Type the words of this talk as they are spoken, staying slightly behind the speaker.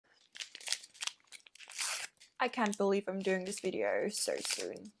I can't believe I'm doing this video so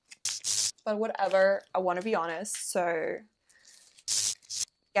soon. But whatever, I want to be honest, so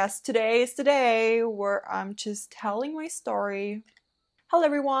guess today is the day where I'm just telling my story. Hello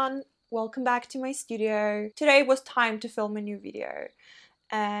everyone, welcome back to my studio. Today was time to film a new video,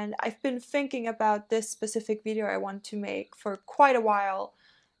 and I've been thinking about this specific video I want to make for quite a while,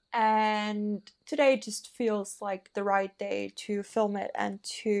 and today just feels like the right day to film it and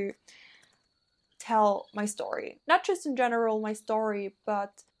to tell my story. Not just in general my story,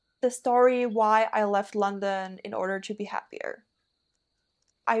 but the story why I left London in order to be happier.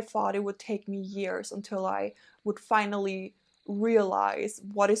 I thought it would take me years until I would finally realize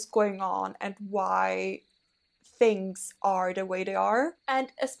what is going on and why things are the way they are. And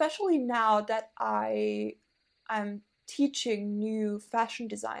especially now that I'm teaching new fashion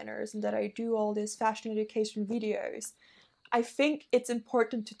designers and that I do all these fashion education videos, I think it's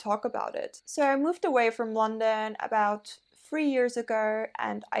important to talk about it. So I moved away from London about 3 years ago,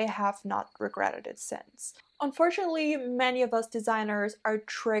 and I have not regretted it since. Unfortunately, many of us designers are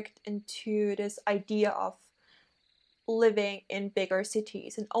tricked into this idea of living in bigger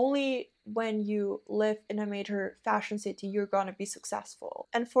cities, and only when you live in a major fashion city you're gonna be successful.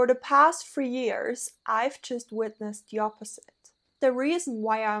 And for the past 3 years, I've just witnessed the opposite. The reason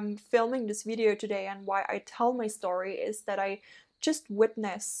why I'm filming this video today and why I tell my story is that I just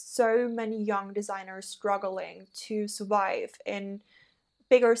witnessed so many young designers struggling to survive in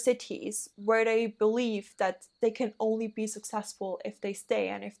bigger cities where they believe that they can only be successful if they stay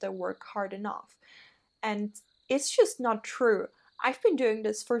and if they work hard enough. And it's just not true. I've been doing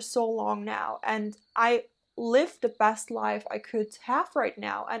this for so long now, and I live the best life I could have right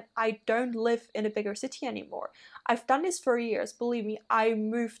now, and I don't live in a bigger city anymore. I've done this for years. Believe me, I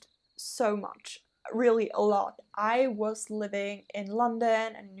moved so much, really a lot. I was living in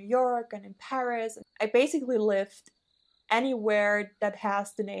London and New York and in Paris. I basically lived anywhere that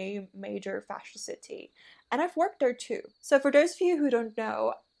has the name major fashion city, and I've worked there too. So for those of you who don't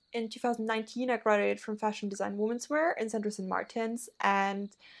know, in 2019 I graduated from fashion design women's wear in Central St. Martin's, and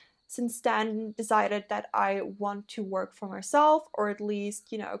since then decided that I want to work for myself, or at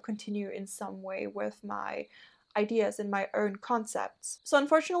least, continue in some way with my ideas and my own concepts. So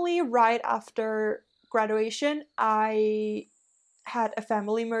unfortunately, right after graduation, I had a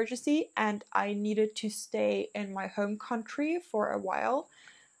family emergency and I needed to stay in my home country for a while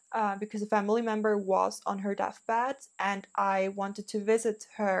because a family member was on her deathbed, and I wanted to visit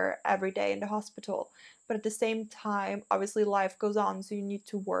her every day in the hospital. But at the same time, obviously life goes on, so you need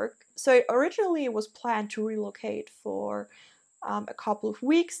to work. So originally it was planned to relocate for a couple of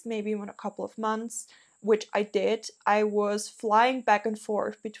weeks, maybe even a couple of months, which I did. I was flying back and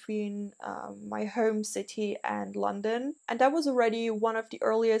forth between my home city and London, and that was already one of the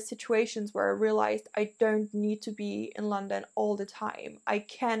earliest situations where I realized I don't need to be in London all the time. I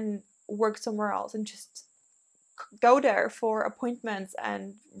can work somewhere else and just go there for appointments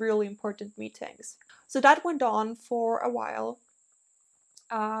and really important meetings. So that went on for a while.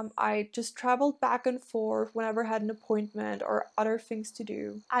 I just traveled back and forth whenever I had an appointment or other things to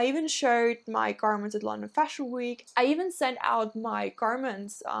do. I even showed my garments at London Fashion Week. I even sent out my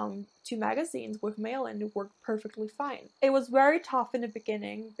garments to magazines with mail, and it worked perfectly fine. It was very tough in the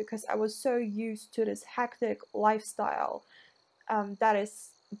beginning because I was so used to this hectic lifestyle that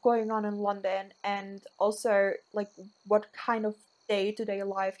is going on in London, and also like what kind of day-to-day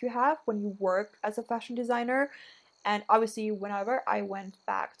life you have when you work as a fashion designer. And obviously, whenever I went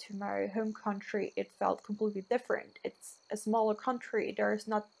back to my home country, it felt completely different. It's a smaller country. There's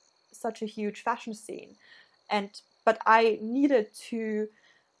not such a huge fashion scene. But I needed to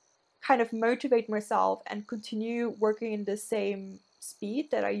kind of motivate myself and continue working in the same speed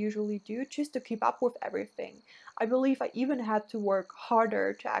that I usually do, just to keep up with everything. I believe I even had to work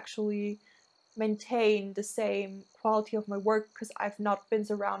harder to actually maintain the same quality of my work because I've not been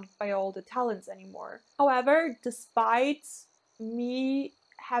surrounded by all the talents anymore. However, despite me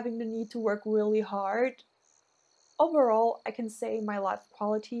having the need to work really hard, overall I can say my life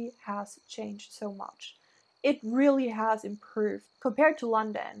quality has changed so much. It really has improved compared to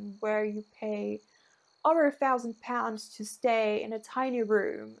London, where you pay over £1,000 to stay in a tiny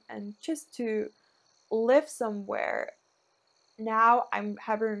room and just to live somewhere. Now I'm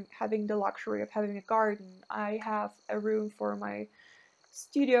having the luxury of having a garden. I have a room for my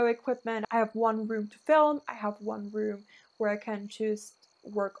studio equipment. I have one room to film. I have one room where I can just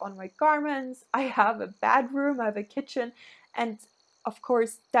work on my garments. I have a bedroom, I have a kitchen, and of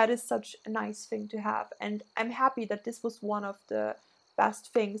course that is such a nice thing to have. And I'm happy that this was one of the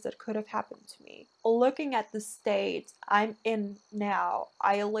best things that could have happened to me. Looking at the state I'm in now,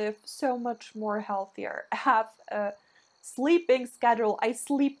 I live so much more healthier. I have a sleeping schedule. I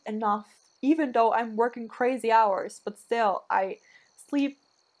sleep enough, even though I'm working crazy hours, but still I sleep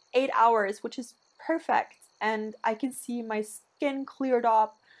 8 hours, which is perfect. And I can see my skin cleared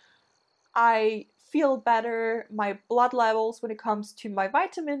up. I feel better. My blood levels when it comes to my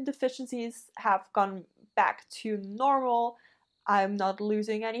vitamin deficiencies have gone back to normal. I'm not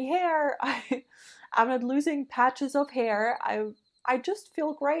losing any hair. I'm not losing patches of hair. I just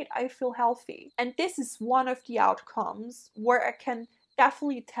feel great. I feel healthy. And this is one of the outcomes where I can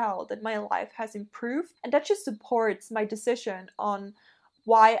definitely tell that my life has improved, and that just supports my decision on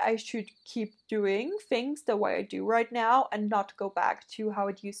why I should keep doing things the way I do right now and not go back to how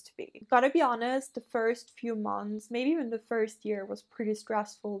it used to be. Gotta be honest, the first few months, maybe even the first year, was pretty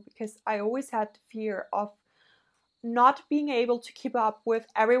stressful because I always had the fear of not being able to keep up with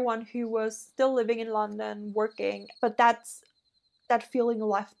everyone who was still living in London, working. But that feeling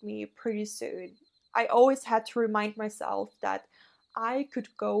left me pretty soon. I always had to remind myself that I could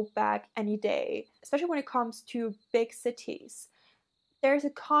go back any day, especially when it comes to big cities. There's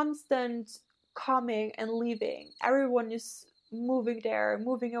a constant coming and leaving. Everyone is moving there,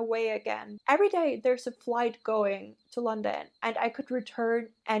 moving away again. Every day there's a flight going to London, and I could return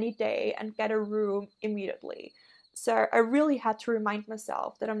any day and get a room immediately. So I really had to remind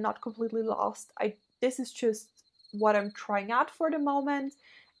myself that I'm not completely lost. This is just what I'm trying out for the moment,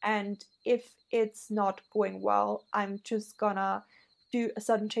 and if it's not going well, I'm just gonna do a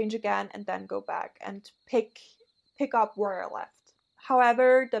sudden change again and then go back and pick up where I left.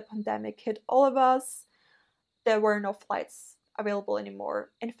 However, the pandemic hit all of us. There were no flights available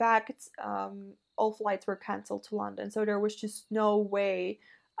anymore. In fact, all flights were cancelled to London, so there was just no way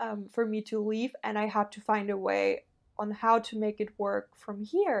for me to leave, and I had to find a way on how to make it work from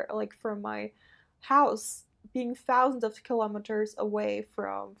here, like from my house, being thousands of kilometers away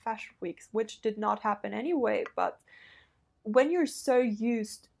from fashion weeks, which did not happen anyway. But when you're so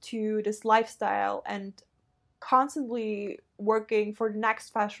used to this lifestyle and constantly working for the next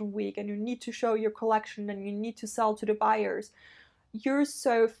fashion week, and you need to show your collection and you need to sell to the buyers, you're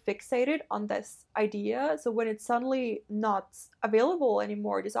so fixated on this idea. So when it's suddenly not available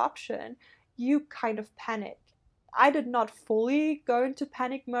anymore, this option, you kind of panic. I did not fully go into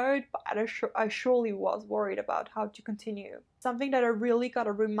panic mode, but I surely was worried about how to continue. Something that I really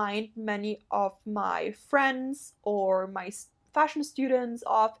gotta remind many of my friends or my fashion students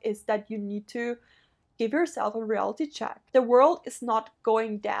of is that you need to give yourself a reality check. The world is not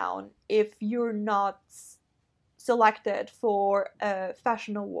going down if you're not selected for a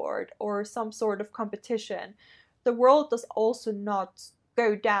fashion award or some sort of competition. The world does also not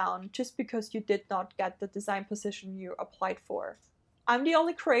go down just because you did not get the design position you applied for. I'm the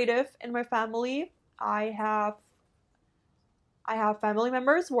only creative in my family. I have family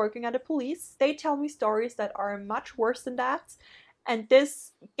members working at the police. They tell me stories that are much worse than that. And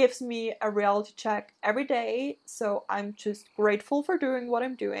this gives me a reality check every day, so I'm just grateful for doing what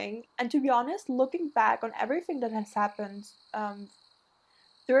I'm doing. And to be honest, looking back on everything that has happened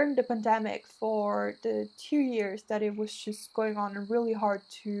during the pandemic, for the 2 years that it was just going on and really hard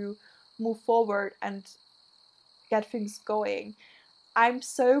to move forward and get things going, I'm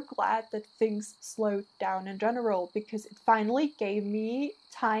so glad that things slowed down in general, because it finally gave me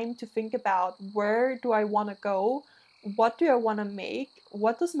time to think about, where do I want to go? What do I want to make?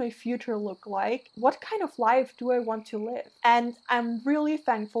 What does my future look like? What kind of life do I want to live? And I'm really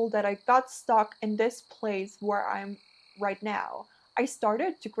thankful that I got stuck in this place where I'm right now. I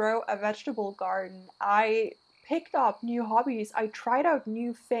started to grow a vegetable garden. I picked up new hobbies. I tried out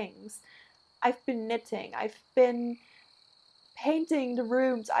new things. I've been knitting. I've been painting the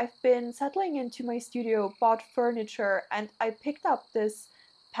rooms. I've been settling into my studio, bought furniture, and I picked up this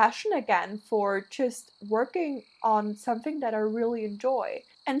passion again for just working on something that I really enjoy.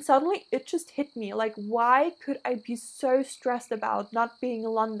 And suddenly it just hit me, like, why could I be so stressed about not being in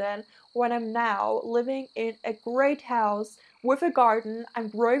London when I'm now living in a great house with a garden? I'm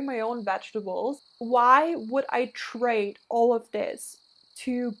growing my own vegetables. Why would I trade all of this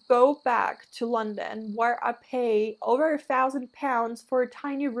to go back to London, where I pay over £1,000 for a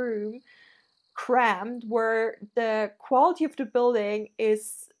tiny room, crammed, where the quality of the building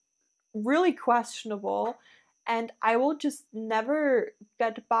is really questionable, and I will just never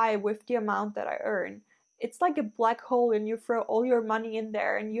get by with the amount that I earn? It's like a black hole, and you throw all your money in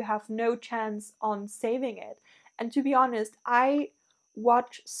there and you have no chance on saving it. And to be honest, I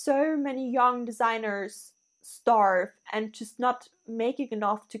watch so many young designers starve and just not making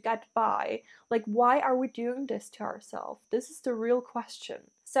enough to get by. Like, why are we doing this to ourselves? This is the real question.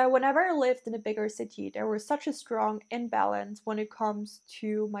 So whenever I lived in a bigger city, there was such a strong imbalance when it comes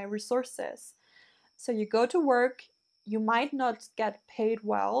to my resources. So you go to work, you might not get paid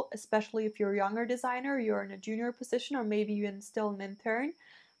well, especially if you're a younger designer, you're in a junior position, or maybe you're still an intern,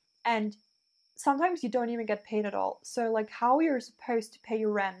 and sometimes you don't even get paid at all. So like, how you're supposed to pay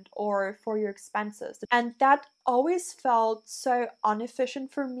your rent or for your expenses. And that always felt so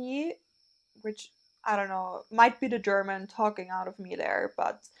inefficient for me, which, I don't know, might be the German talking out of me there,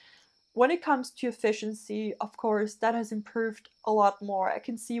 but when it comes to efficiency, of course, that has improved a lot more. I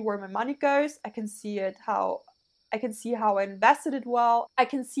can see where my money goes. I can see how I invested it well. I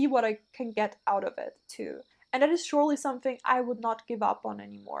can see what I can get out of it too. And that is surely something I would not give up on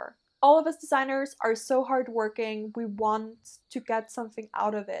anymore. All of us designers are so hardworking. We want to get something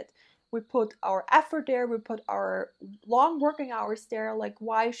out of it. We put our effort there, we put our long working hours there. Like,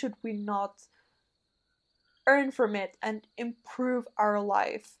 why should we not earn from it and improve our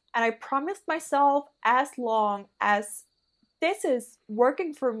life? And I promised myself, as long as this is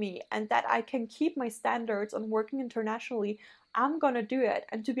working for me and that I can keep my standards on working internationally, I'm gonna do it.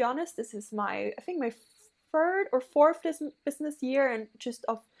 And to be honest, this is I think my third or fourth business year and just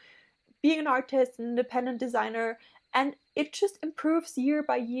of being an artist, an independent designer, and it just improves year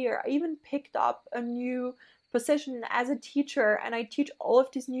by year. I even picked up a new position as a teacher, and I teach all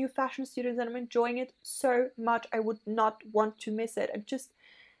of these new fashion students, and I'm enjoying it so much. I would not want to miss it. And just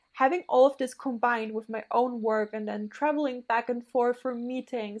having all of this combined with my own work and then traveling back and forth for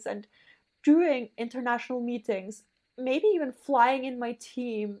meetings and doing international meetings, maybe even flying in my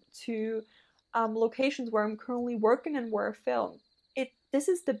team to locations where I'm currently working and where I film. This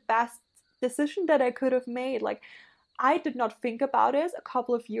is the best decision that I could have made. Like, I did not think about it a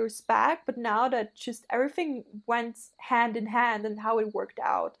couple of years back, but now that just everything went hand in hand and how it worked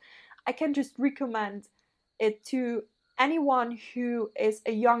out, I can just recommend it to anyone who is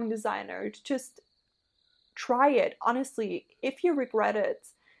a young designer to just try it. Honestly, if you regret it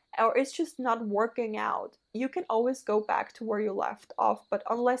or it's just not working out, you can always go back to where you left off. But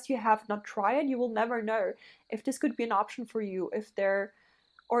unless you have not tried, you will never know if this could be an option for you, if there's,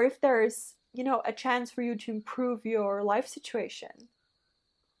 a chance for you to improve your life situation.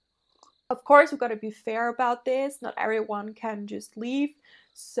 Of course, we've got to be fair about this. Not everyone can just leave.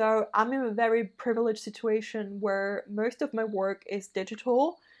 So I'm in a very privileged situation where most of my work is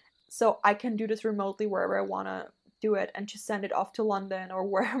digital. So I can do this remotely wherever I want to do it and just send it off to London or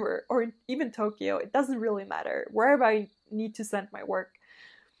wherever, or even Tokyo. It doesn't really matter. Wherever I need to send my work.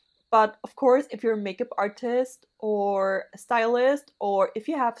 But of course, if you're a makeup artist or a stylist, or if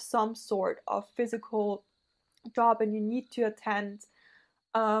you have some sort of physical job and you need to attend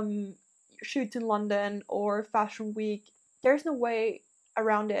shoots in London or Fashion Week, there's no way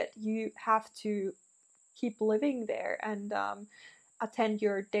around it. You have to keep living there and attend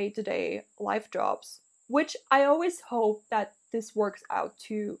your day-to-day life jobs, which I always hope that this works out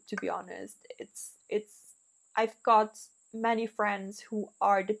too, to be honest. I've got many friends who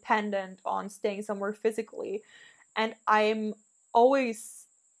are dependent on staying somewhere physically, and I'm always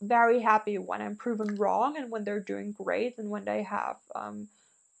very happy when I'm proven wrong and when they're doing great and when they have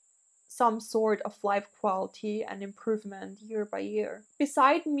some sort of life quality and improvement year by year.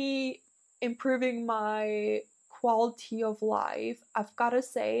 Beside me improving my quality of life, I've got to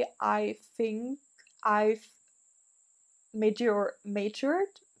say, I think I've matured.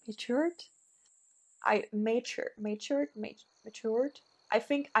 I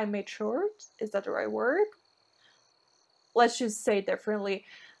think I matured. Is that the right word? Let's just say it differently.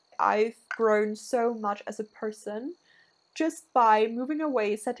 I've grown so much as a person just by moving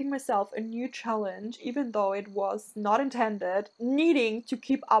away, setting myself a new challenge, even though it was not intended, needing to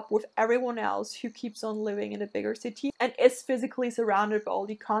keep up with everyone else who keeps on living in a bigger city and is physically surrounded by all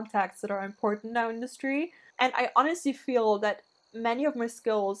the contacts that are important in our industry. And I honestly feel that many of my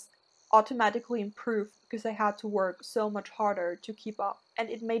skills automatically improved because I had to work so much harder to keep up. And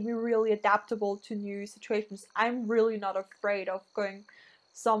it made me really adaptable to new situations. I'm really not afraid of going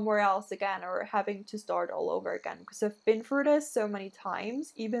somewhere else again or having to start all over again, because I've been through this so many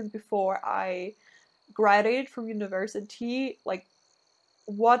times, even before I graduated from university. Like,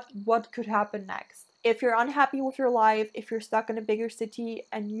 what could happen next? If you're unhappy with your life, if you're stuck in a bigger city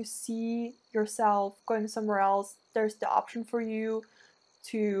and you see yourself going somewhere else, there's the option for you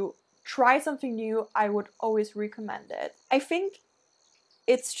to try something new. I would always recommend it. I think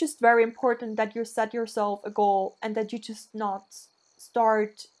it's just very important that you set yourself a goal and that you just not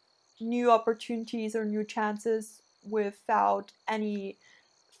start new opportunities or new chances without any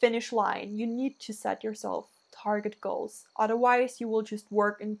finish line. You need to set yourself target goals. Otherwise, you will just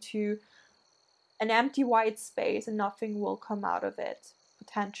work into an empty white space and nothing will come out of it,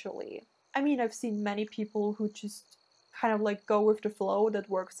 potentially. I mean, I've seen many people who just kind of like go with the flow. That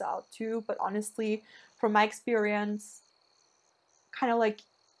works out too. But honestly, from my experience, kind of like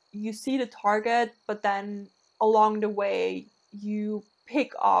you see the target, but then along the way, you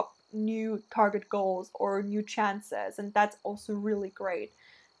pick up new target goals or new chances. And that's also really great.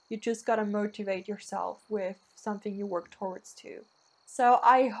 You just gotta motivate yourself with something you work towards too. So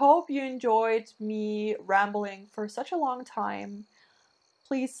I hope you enjoyed me rambling for such a long time.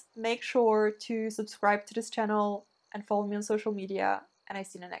 Please make sure to subscribe to this channel and follow me on social media, and I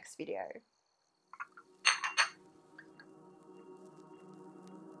see you in the next video.